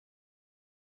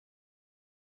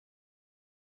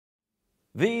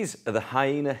These are the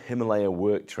Hyena Himalaya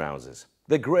work trousers.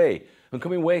 They're grey and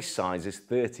come in waist sizes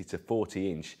 30 to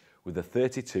 40 inch with a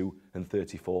 32 and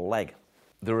 34 leg.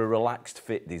 They're a relaxed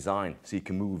fit design so you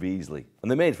can move easily,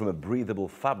 and they're made from a breathable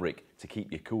fabric to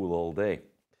keep you cool all day.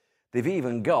 They've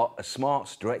even got a smart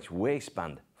stretch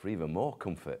waistband for even more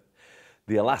comfort.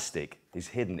 The elastic is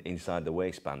hidden inside the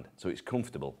waistband so it's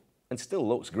comfortable and still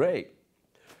looks great.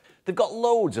 They've got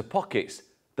loads of pockets.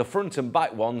 The front and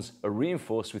back ones are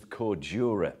reinforced with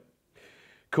Cordura.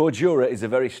 Cordura is a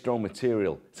very strong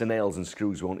material, so nails and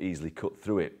screws won't easily cut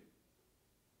through it.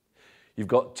 You've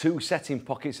got two setting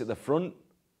pockets at the front.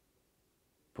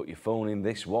 Put your phone in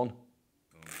this one.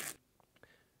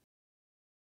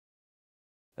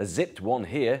 A zipped one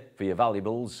here for your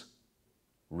valuables,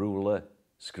 ruler,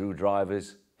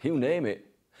 screwdrivers, you name it.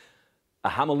 A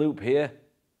hammer loop here,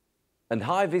 and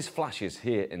high-vis flashes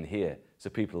here and here so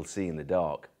people see in the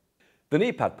dark. The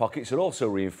knee pad pockets are also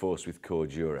reinforced with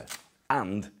Cordura,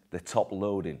 and they're top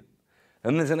loading.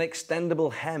 And there's an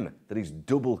extendable hem that is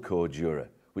double Cordura,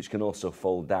 which can also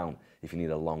fold down if you need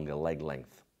a longer leg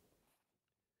length.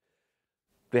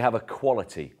 They have a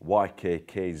quality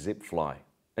YKK Zip Fly,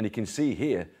 and you can see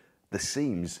here the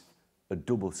seams are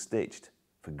double stitched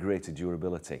for greater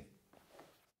durability.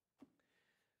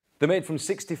 They're made from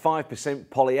 65%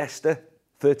 polyester,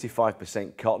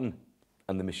 35% cotton,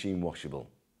 and they're machine washable.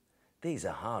 These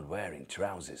are hard wearing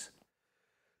trousers.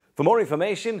 For more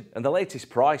information and the latest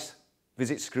price,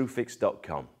 visit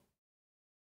Screwfix.com.